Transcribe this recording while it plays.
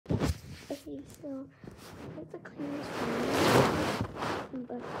So it's the cleanest one,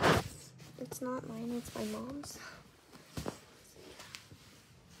 but it's not mine, it's my mom's.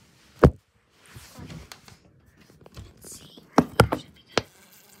 Let's see, right here should be good.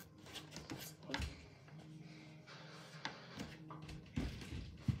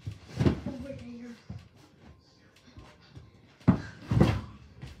 Over here.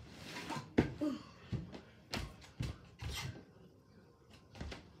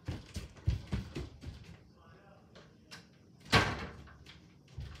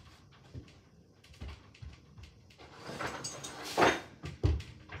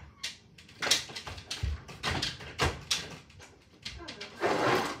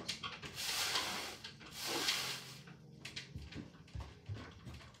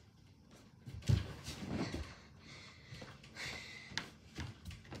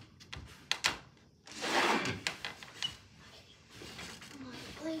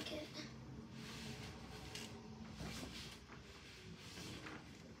 Blanket.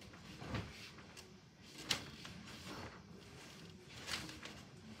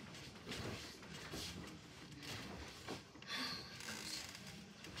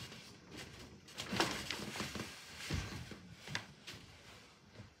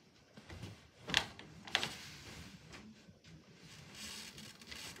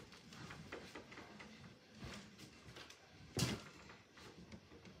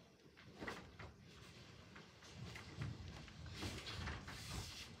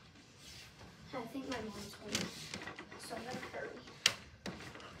 I think my mom's home, so I gotta hurry.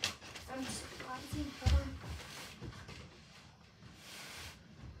 I'm surprising her.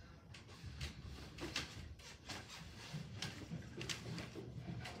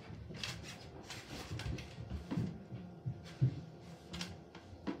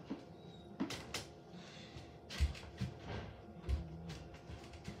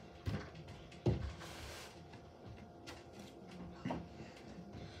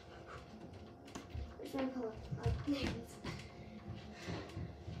 Where's my pillow? Oh, there it is.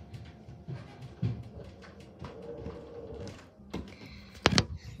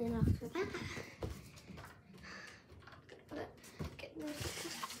 Then after that,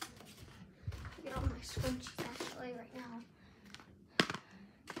 get all my scrunchies actually right now.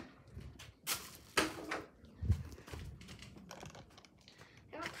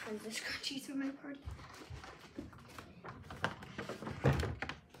 I got tons of scrunchies for my party.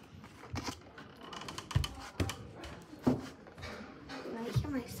 I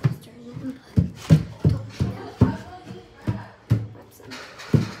hear my sister's in, but don't forget. That's them.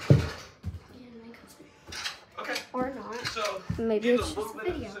 And my cousin. Okay. Or not. So maybe it's just a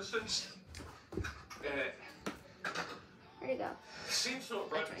video. There you go. Seems to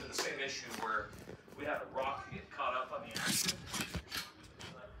have run into the same issue where we had a rock get caught up on the action.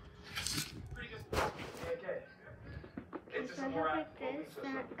 Pretty good. Okay. It's just So I have more like this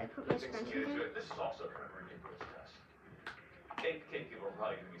that I put my scrunchies in. This is also kind of a ridiculous test. Cake people are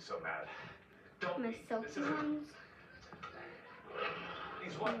probably going to be so mad. Don't My silky ones.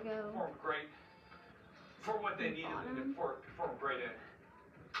 These ones perform great for what they needed to perform great in.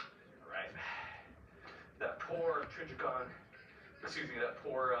 Right. That poor Trichicon, excuse me, that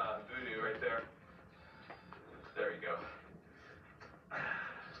poor Voodoo right there. There you go.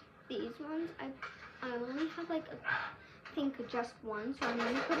 These ones, I only have like I think just one, so I'm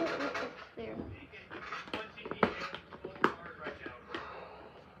gonna put it right up there.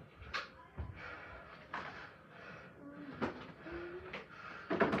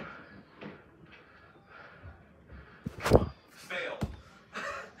 Fail.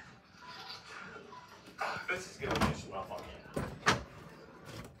 This is gonna finish well on me.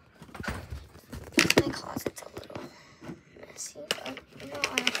 My closet's a little messy, but no,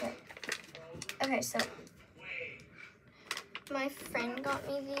 I have it. Okay, so my friend got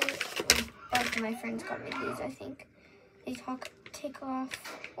me these. Both of my friends got me these, I think. They take off,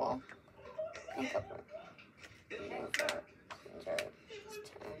 well, makeup remover, cleanser, this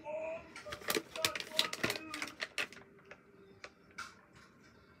time.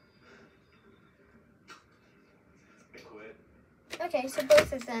 Okay, so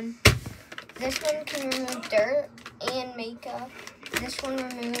both of them. This one can remove dirt and makeup. This one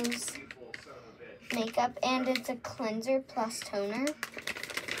removes makeup, and it's a cleanser plus toner.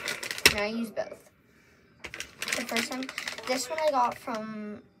 And I use both. The first one, this one I got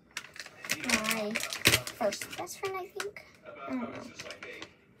from my first best friend, I think. I don't know.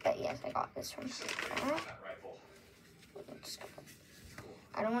 But yes, I got this from her.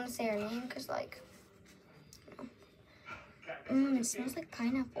 I don't want to say her name because, like, it smells like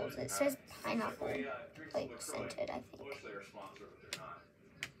pineapples. It says pineapple, like, scented, I think.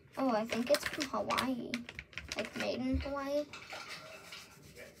 Oh, I think it's from Hawaii. Like made in Hawaii.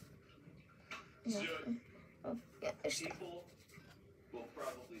 No. Oh, yeah, there's stuff. People will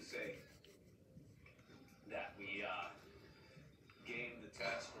probably say that we gamed the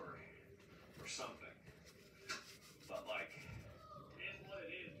test or something. But like, it is what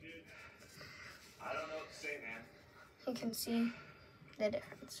it is, dude. I don't know what to say, man. You can see the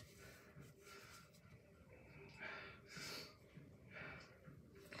difference.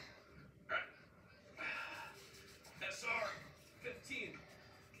 SR 15.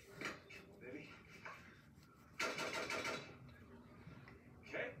 Baby.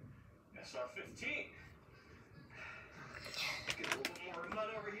 Okay. SR 15. Get a little bit more mud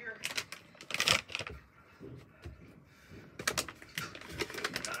over here.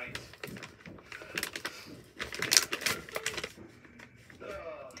 Nice.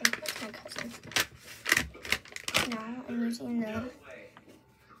 I think that's my cousin. Now I'm using the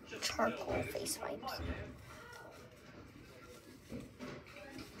charcoal face wipes.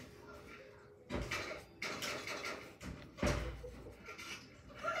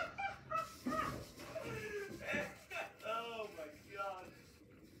 Oh my god.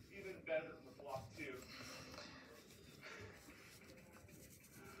 Even better than the block 2.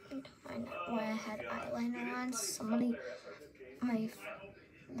 I know why I had eyeliner on. Somebody,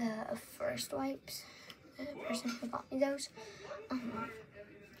 the first wipes, the person who got me those,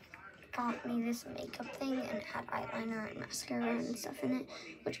 got me this makeup thing and it had eyeliner and mascara and stuff in it,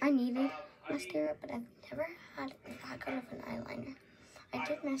 which I needed mascara, but I've never had that good of an eyeliner. I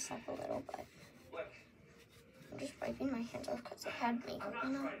did mess up a little, but I'm just wiping my hands off because I had makeup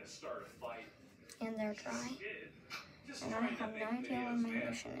on them and they're dry. And I have no idea where my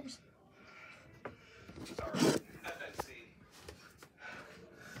lotion is.